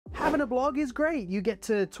Having a blog is great. You get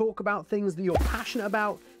to talk about things that you're passionate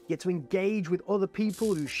about, you get to engage with other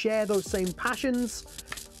people who share those same passions,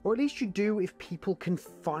 or at least you do if people can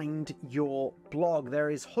find your blog. There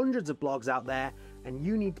is hundreds of blogs out there, and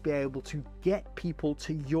you need to be able to get people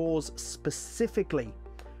to yours specifically.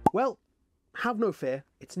 Well, have no fear,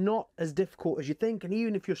 it's not as difficult as you think, and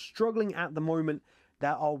even if you're struggling at the moment,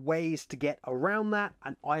 there are ways to get around that,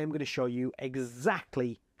 and I am going to show you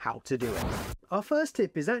exactly how to do it. Our first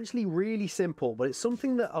tip is actually really simple, but it's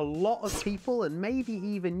something that a lot of people, and maybe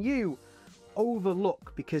even you,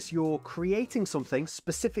 overlook because you're creating something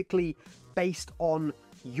specifically based on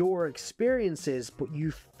your experiences, but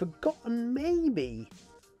you've forgotten maybe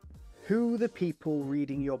who the people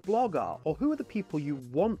reading your blog are, or who are the people you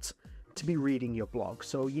want to be reading your blog.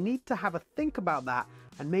 So you need to have a think about that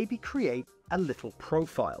and maybe create a little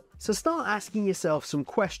profile. So start asking yourself some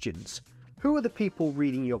questions. Who are the people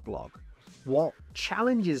reading your blog? What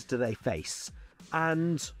challenges do they face?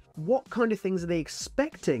 And what kind of things are they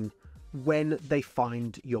expecting when they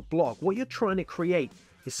find your blog? What you're trying to create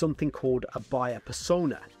is something called a buyer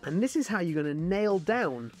persona. And this is how you're going to nail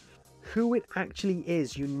down who it actually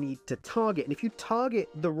is you need to target. And if you target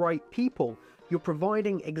the right people, you're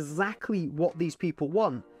providing exactly what these people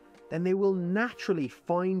want, then they will naturally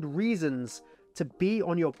find reasons to be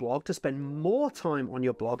on your blog, to spend more time on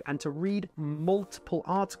your blog, and to read multiple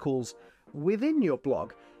articles within your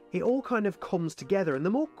blog. It all kind of comes together, and the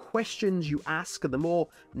more questions you ask and the more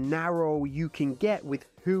narrow you can get with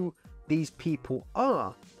who these people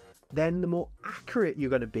are, then the more accurate you're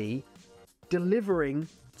going to be delivering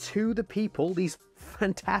to the people, these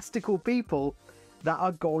fantastical people that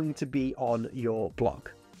are going to be on your blog.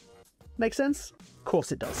 Make sense? Of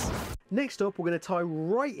course it does. Next up, we're going to tie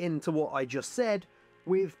right into what I just said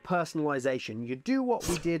with personalization. You do what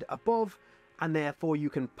we did above, and therefore you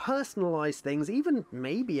can personalize things, even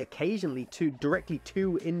maybe occasionally directly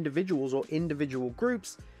to individuals or individual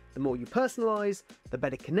groups. The more you personalize, the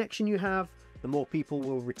better connection you have, the more people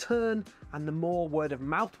will return, and the more word of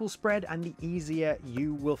mouth will spread, and the easier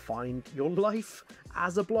you will find your life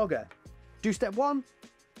as a blogger. Do step one,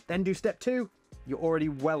 then do step two. You're already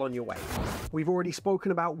well on your way. We've already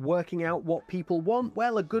spoken about working out what people want.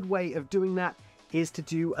 Well, a good way of doing that is to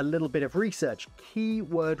do a little bit of research,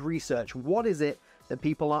 keyword research. What is it that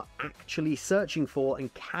people are actually searching for,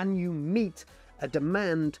 and can you meet a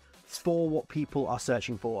demand for what people are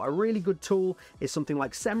searching for? A really good tool is something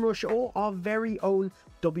like SEMrush or our very own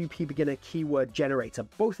WPBeginner keyword generator.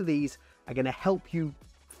 Both of these are going to help you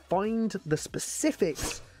find the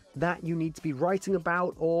specifics that you need to be writing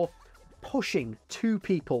about or pushing to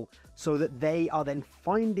people so that they are then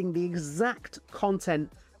finding the exact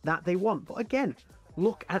content that they want. But again,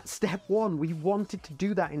 look at step one. We wanted to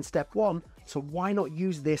do that in step one, so why not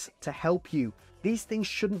use this to help you? These things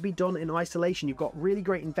shouldn't be done in isolation. You've got really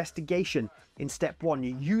great investigation in step one.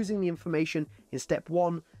 You're using the information in step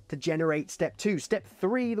one to generate step two. Step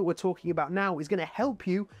three that we're talking about now is going to help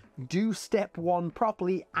you do step one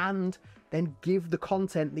properly and then give the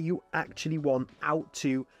content that you actually want out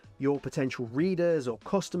to your potential readers or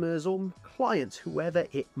customers or clients, whoever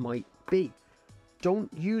it might be. Don't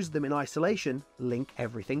use them in isolation, link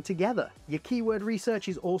everything together. Your keyword research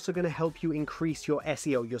is also going to help you increase your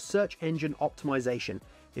SEO, your search engine optimization.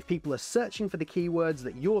 If people are searching for the keywords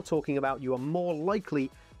that you're talking about, you are more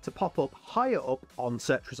likely to pop up higher up on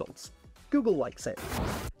search results. Google likes it.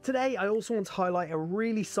 Today, I also want to highlight a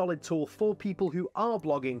really solid tool for people who are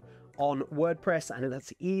blogging on WordPress, and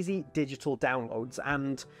that's Easy Digital Downloads.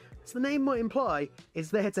 And as the name might imply, it's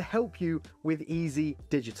there to help you with easy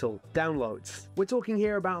digital downloads. We're talking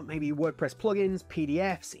here about maybe WordPress plugins,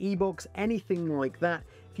 PDFs, ebooks, anything like that.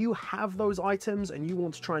 If you have those items and you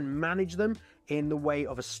want to try and manage them in the way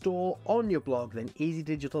of a store on your blog, then Easy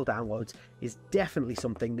Digital Downloads is definitely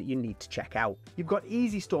something that you need to check out. You've got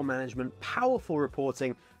easy store management, powerful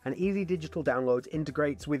reporting, and Easy Digital Downloads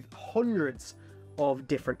integrates with hundreds of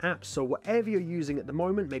different apps. So whatever you're using at the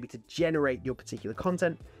moment, maybe to generate your particular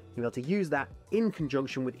content, you'll be able to use that in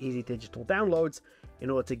conjunction with Easy Digital Downloads in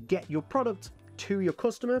order to get your product to your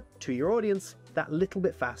customer, to your audience, that little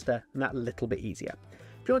bit faster and that little bit easier.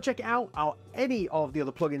 If you want to check it out, or any of the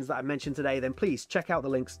other plugins that I mentioned today, then please check out the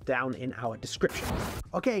links down in our description.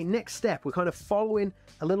 Okay, next step, we're kind of following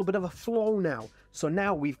a little bit of a flow now. So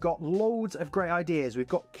now we've got loads of great ideas. We've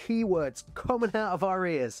got keywords coming out of our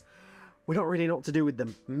ears. We don't really know what to do with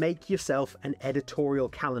them. Make yourself an editorial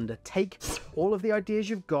calendar. Take all of the ideas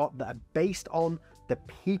you've got that are based on the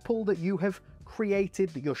people that you have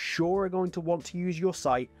created, that you're sure are going to want to use your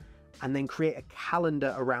site, and then create a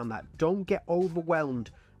calendar around that. Don't get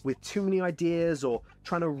overwhelmed with too many ideas or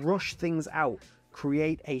trying to rush things out.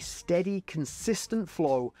 create a steady, consistent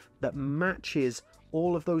flow that matches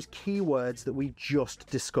all of those keywords that we just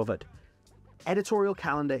discovered. Editorial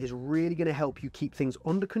Calendar is really going to help you keep things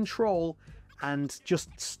under control and just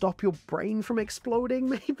stop your brain from exploding,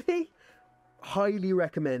 maybe? Highly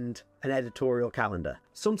recommend an editorial calendar.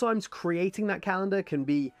 Sometimes creating that calendar can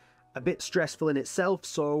be a bit stressful in itself,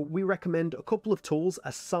 so we recommend a couple of tools,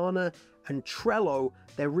 Asana and Trello.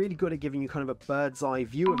 They're really good at giving you kind of a bird's eye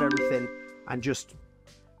view of everything and just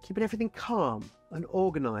keeping everything calm and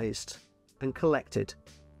organized and collected.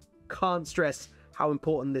 Can't stress how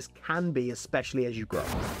important this can be, especially as you grow.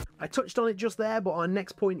 I touched on it just there, but our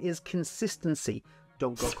next point is consistency.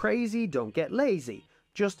 Don't go crazy, don't get lazy.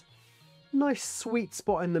 Just nice sweet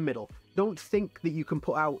spot in the middle. Don't think that you can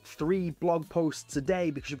put out 3 blog posts a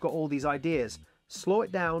day because you've got all these ideas. Slow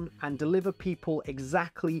it down and deliver people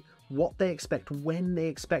exactly what they expect when they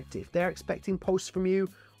expect it. If they're expecting posts from you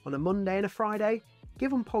on a Monday and a Friday,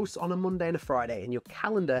 give them posts on a Monday and a Friday, and your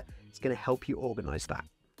calendar is going to help you organize that.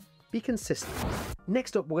 Be consistent.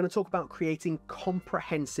 Next up, we're going to talk about creating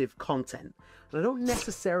comprehensive content. And I don't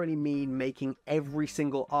necessarily mean making every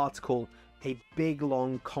single article a big,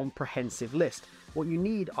 long, comprehensive list. What you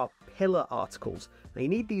need are pillar articles. Now, you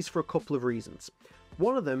need these for a couple of reasons.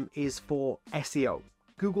 One of them is for SEO.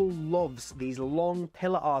 Google loves these long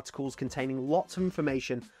pillar articles containing lots of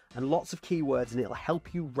information and lots of keywords, and it'll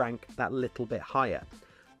help you rank that little bit higher.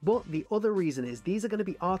 But the other reason is these are going to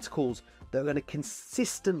be articles that are going to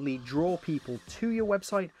consistently draw people to your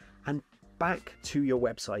website and back to your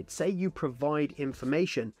website. Say you provide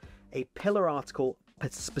information, a pillar article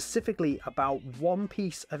specifically about one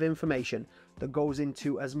piece of information that goes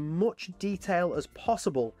into as much detail as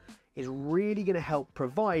possible is really going to help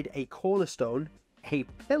provide a cornerstone, a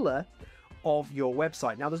pillar of your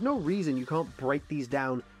website. Now, there's no reason you can't break these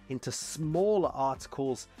down into smaller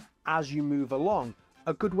articles as you move along.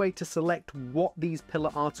 A good way to select what these pillar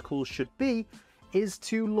articles should be is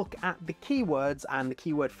to look at the keywords and the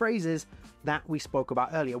keyword phrases that we spoke about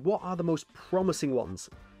earlier. What are the most promising ones?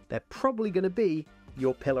 They're probably going to be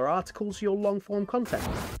your pillar articles, your long form content.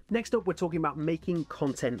 Next up, we're talking about making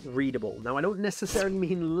content readable. Now, I don't necessarily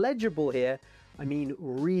mean legible here, I mean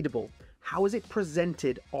readable. How is it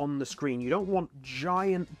presented on the screen? You don't want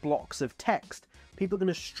giant blocks of text. People are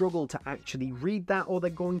going to struggle to actually read that, or they're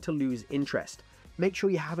going to lose interest. Make sure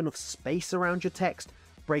you have enough space around your text.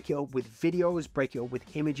 Break it up with videos, break it up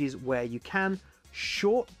with images where you can.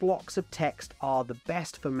 Short blocks of text are the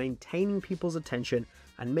best for maintaining people's attention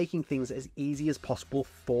and making things as easy as possible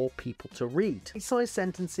for people to read. Bite-sized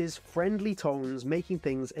sentences, friendly tones, making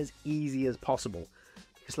things as easy as possible.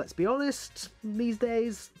 Because let's be honest, these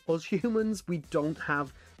days, us humans, we don't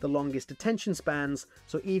have the longest attention spans,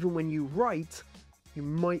 so even when you write, you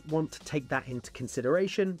might want to take that into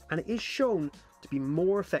consideration, and it is shown to be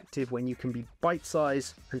more effective when you can be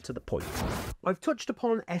bite-sized and to the point. I've touched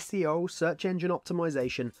upon SEO, search engine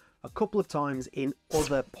optimization, a couple of times in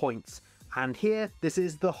other points, and here, this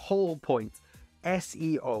is the whole point.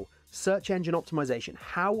 SEO, search engine optimization.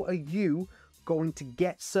 How are you going to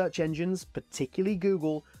get search engines, particularly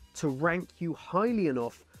Google, to rank you highly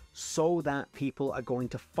enough so that people are going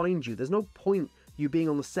to find you? There's no point you being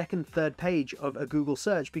on the second, third page of a Google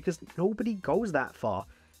search because nobody goes that far.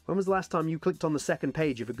 When was the last time you clicked on the second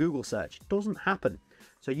page of a Google search? It doesn't happen.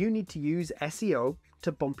 So you need to use SEO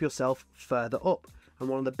to bump yourself further up. And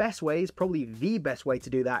one of the best ways, probably the best way to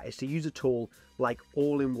do that, is to use a tool like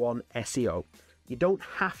All-in-One SEO. You don't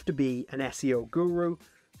have to be an SEO guru.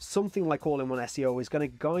 Something like All-in-One SEO is going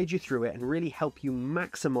to guide you through it and really help you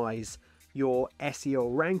maximize your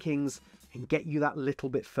SEO rankings and get you that little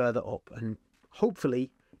bit further up and hopefully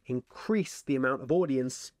increase the amount of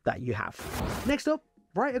audience that you have. Next up,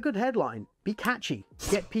 write a good headline. Be catchy.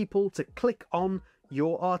 Get people to click on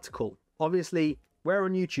your article. Obviously, we're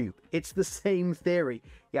on YouTube. It's the same theory.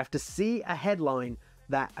 You have to see a headline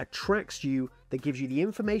that attracts you, that gives you the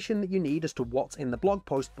information that you need as to what's in the blog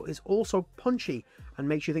post, but is also punchy and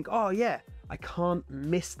makes you think, oh yeah, I can't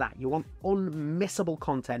miss that. You want unmissable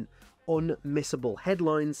content, unmissable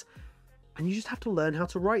headlines, and you just have to learn how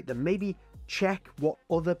to write them. Maybe check what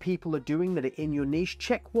other people are doing that are in your niche.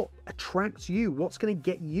 Check what attracts you, what's going to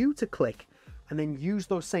get you to click, and then use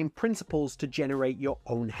those same principles to generate your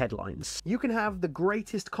own headlines. You can have the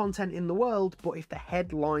greatest content in the world, but if the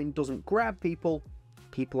headline doesn't grab people,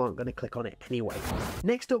 people aren't going to click on it anyway.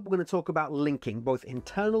 Next up, we're going to talk about linking, both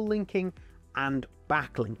internal linking and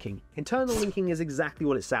backlinking. Internal linking is exactly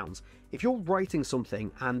what it sounds. If you're writing something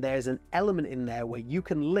and there's an element in there where you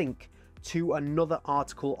can link to another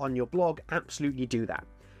article on your blog, absolutely do that.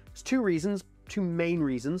 There's two main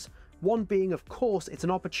reasons. One being, of course, it's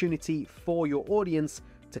an opportunity for your audience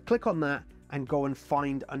to click on that and go and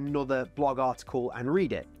find another blog article and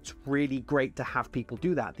read it. It's really great to have people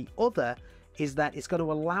do that. The other is that it's going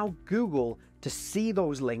to allow Google to see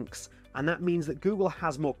those links, and that means that Google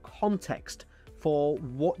has more context for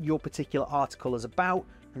what your particular article is about,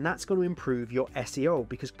 and that's going to improve your SEO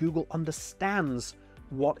because Google understands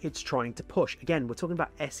what it's trying to push. Again, we're talking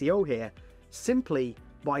about SEO here simply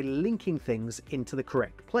by linking things into the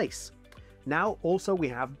correct place. Now, also we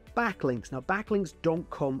have backlinks. Now, backlinks don't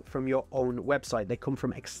come from your own website. They come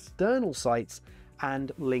from external sites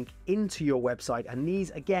and link into your website. And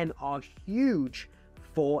these, again, are huge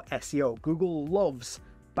for SEO. Google loves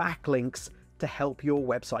backlinks to help your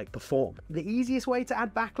website perform. The easiest way to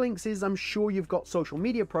add backlinks is, I'm sure you've got social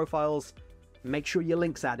media profiles. Make sure your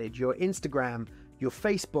link's added, your Instagram, your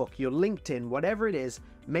Facebook, your LinkedIn, whatever it is,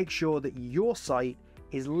 make sure that your site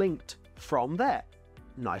is linked from there.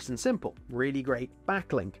 Nice and simple, really great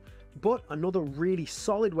backlink. But another really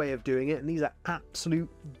solid way of doing it, and these are absolute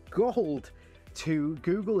gold to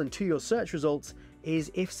Google and to your search results,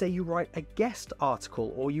 is if, say, you write a guest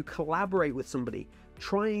article or you collaborate with somebody,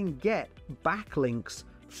 try and get backlinks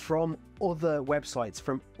from other websites,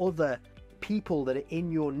 from other people that are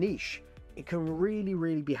in your niche. It can really,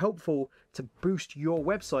 really be helpful to boost your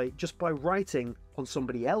website just by writing on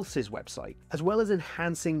somebody else's website. As well as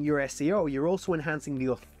enhancing your SEO, you're also enhancing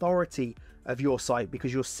the authority of your site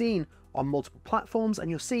because you're seen on multiple platforms and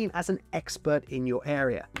you're seen as an expert in your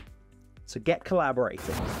area. So get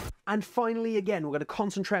collaborating. And finally, again, we're going to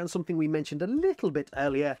concentrate on something we mentioned a little bit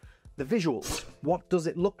earlier, the visuals. What does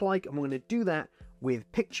it look like? And we're going to do that with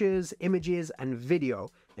pictures, images, and video.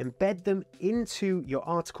 Embed them into your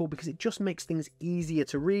article because it just makes things easier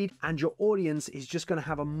to read, and your audience is just going to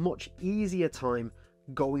have a much easier time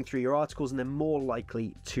going through your articles and they're more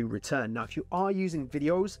likely to return. Now, if you are using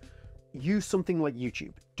videos, use something like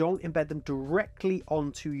YouTube. Don't embed them directly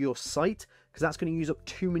onto your site because that's going to use up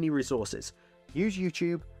too many resources. Use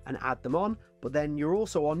YouTube and add them on, but then you're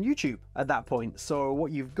also on YouTube at that point. So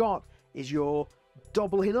what you've got is you're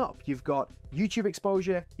doubling up. You've got YouTube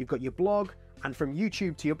exposure, you've got your blog, and from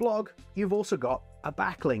YouTube to your blog, you've also got a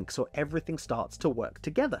backlink, so everything starts to work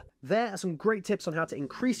together. There are some great tips on how to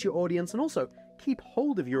increase your audience and also keep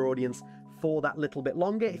hold of your audience for that little bit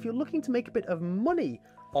longer. If you're looking to make a bit of money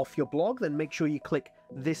off your blog, then make sure you click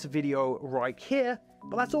this video right here.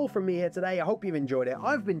 But that's all from me here today. I hope you've enjoyed it.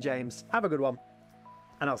 I've been James. Have a good one,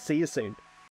 and I'll see you soon.